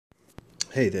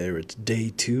Hey there, it's day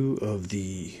 2 of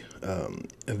the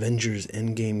Avengers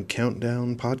Endgame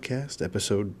Countdown podcast,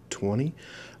 episode 20.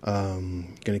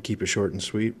 Gonna keep it short and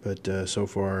sweet, but so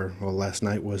far, last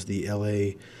night was the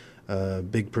LA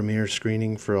big premiere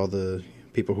screening for all the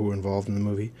people who were involved in the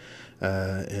movie.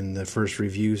 And the first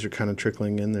reviews are kind of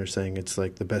trickling in. They're saying it's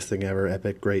like the best thing ever,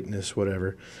 epic greatness,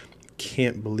 whatever.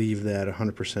 Can't believe that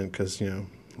 100% because, a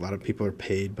lot of people are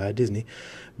paid by Disney,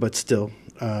 but still,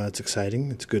 it's exciting.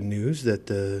 It's good news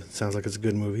that sounds like it's a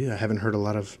good movie. I haven't heard a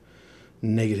lot of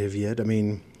negative yet. I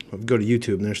mean, go to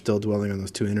YouTube and they're still dwelling on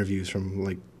those 2 interviews from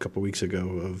like a couple weeks ago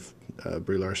of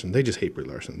Brie Larson. They just hate Brie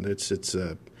Larson. It's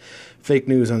fake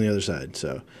news on the other side.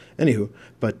 So, anywho,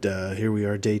 but here we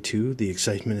are, day 2. The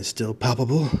excitement is still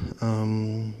palpable.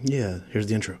 Here's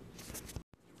the intro.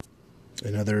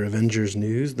 In other Avengers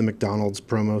news, the McDonald's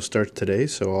promo starts today,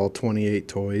 so all 28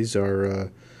 toys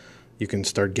are, you can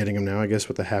start getting them now, I guess,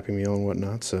 with the Happy Meal and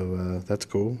whatnot, so that's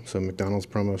cool. So McDonald's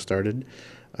promo started.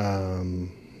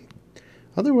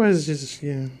 Otherwise, just,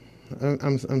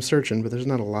 I'm searching, but there's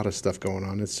not a lot of stuff going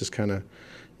on. It's just kind of,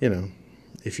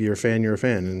 if you're a fan, you're a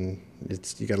fan, and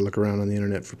you got to look around on the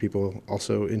internet for people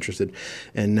also interested.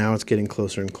 And now it's getting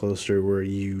closer and closer where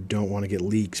you don't want to get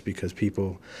leaks because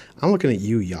people. I'm looking at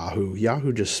you, Yahoo.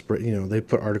 Yahoo just they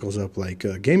put articles up like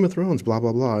Game of Thrones, blah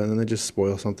blah blah, and then they just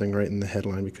spoil something right in the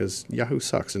headline because Yahoo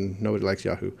sucks and nobody likes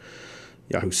Yahoo.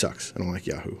 Yahoo sucks. I don't like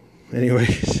Yahoo. Anyway,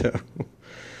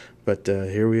 but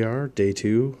here we are, day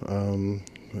 2.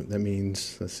 That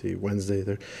means Wednesday.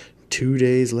 There, 2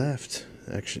 days left.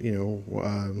 Actually,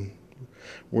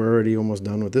 we're already almost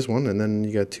done with this one, and then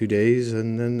you got 2 days,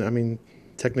 and then,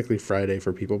 technically Friday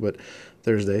for people, but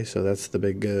Thursday, so that's the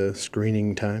big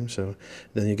screening time, so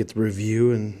then you get the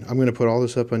review, and I'm going to put all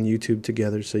this up on YouTube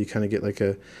together, so you kind of get like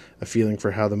a feeling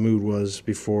for how the mood was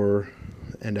before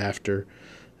and after,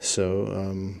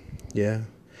 so,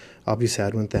 I'll be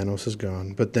sad when Thanos is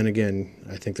gone, but then again,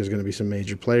 I think there's going to be some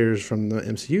major players from the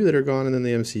MCU that are gone, and then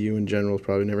the MCU in general is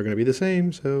probably never going to be the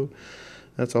same, so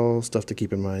that's all stuff to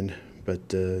keep in mind.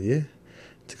 But,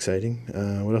 it's exciting.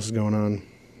 What else is going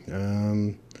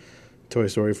on? Toy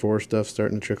Story 4 stuff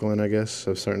starting to trickle in, I guess.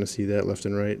 I'm starting to see that left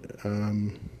and right. I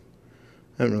haven't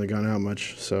really gone out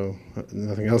much, so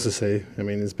nothing else to say.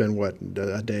 It's been,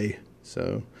 a day?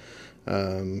 So,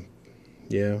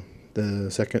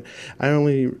 the second... I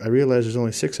realized there's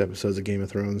only 6 episodes of Game of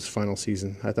Thrones final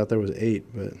season. I thought there was 8,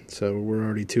 so we're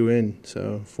already 2 in,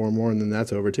 so 4 more, and then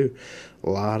that's over too. A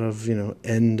lot of,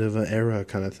 end of an era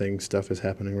kind of thing stuff is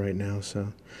happening right now,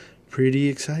 so pretty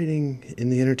exciting in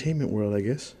the entertainment world, I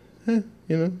guess.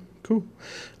 Cool.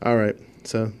 All right,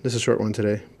 so this is a short one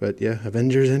today, but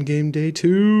Avengers Endgame Day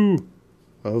 2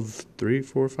 of 3,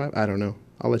 4, 5, I don't know.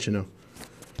 I'll let you know.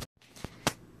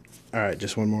 All right,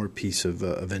 just one more piece of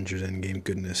Avengers Endgame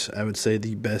goodness. I would say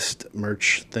the best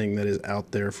merch thing that is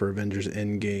out there for Avengers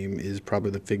Endgame is probably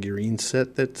the figurine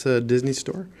set that's Disney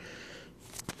Store.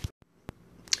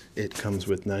 It comes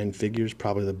with 9 figures,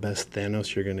 probably the best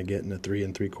Thanos you're going to get in a 3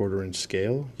 3/4 inch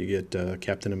scale. You get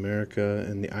Captain America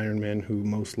and the Iron Man, who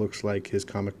most looks like his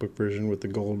comic book version with the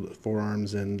gold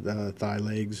forearms and thigh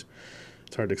legs.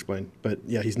 It's hard to explain, but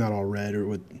he's not all red or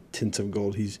with tints of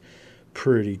gold. He's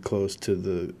pretty close to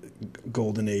the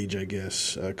golden age, I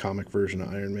guess, comic version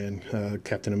of Iron Man.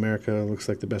 Captain America looks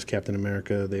like the best Captain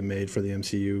America they made for the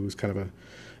MCU. It was kind of a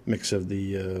mix of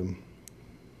the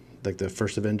like the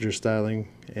first Avengers styling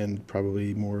and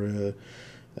probably more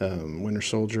Winter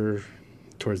Soldier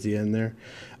towards the end there.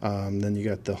 Then you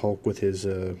got the Hulk with his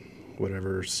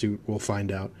whatever suit, we'll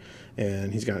find out.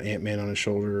 And he's got Ant-Man on his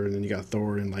shoulder, and then you got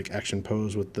Thor in like action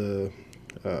pose with the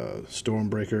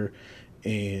Stormbreaker.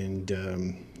 And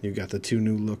you got the 2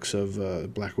 new looks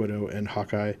of Black Widow and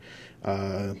Hawkeye,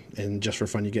 and just for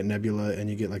fun you get Nebula, and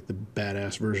you get like the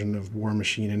badass version of War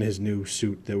Machine in his new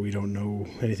suit that we don't know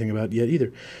anything about yet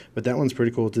either, but that one's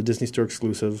pretty cool. It's a Disney Store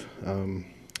exclusive,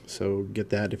 so get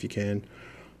that if you can.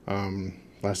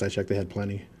 Last I checked they had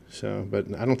plenty,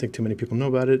 but I don't think too many people know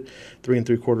about it. 3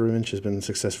 3/4 inch has been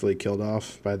successfully killed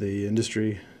off by the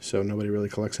industry, so nobody really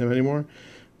collects him anymore.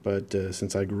 But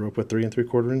since I grew up with 3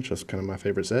 3/4 inch, that's kind of my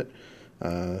favorite set.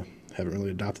 Haven't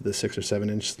really adopted the 6 or 7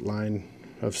 inch line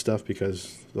of stuff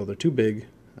because though they're too big,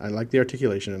 I like the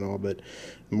articulation and all, but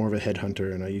I'm more of a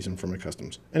headhunter and I use them for my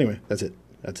customs. Anyway, that's it.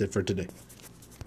 That's it for today.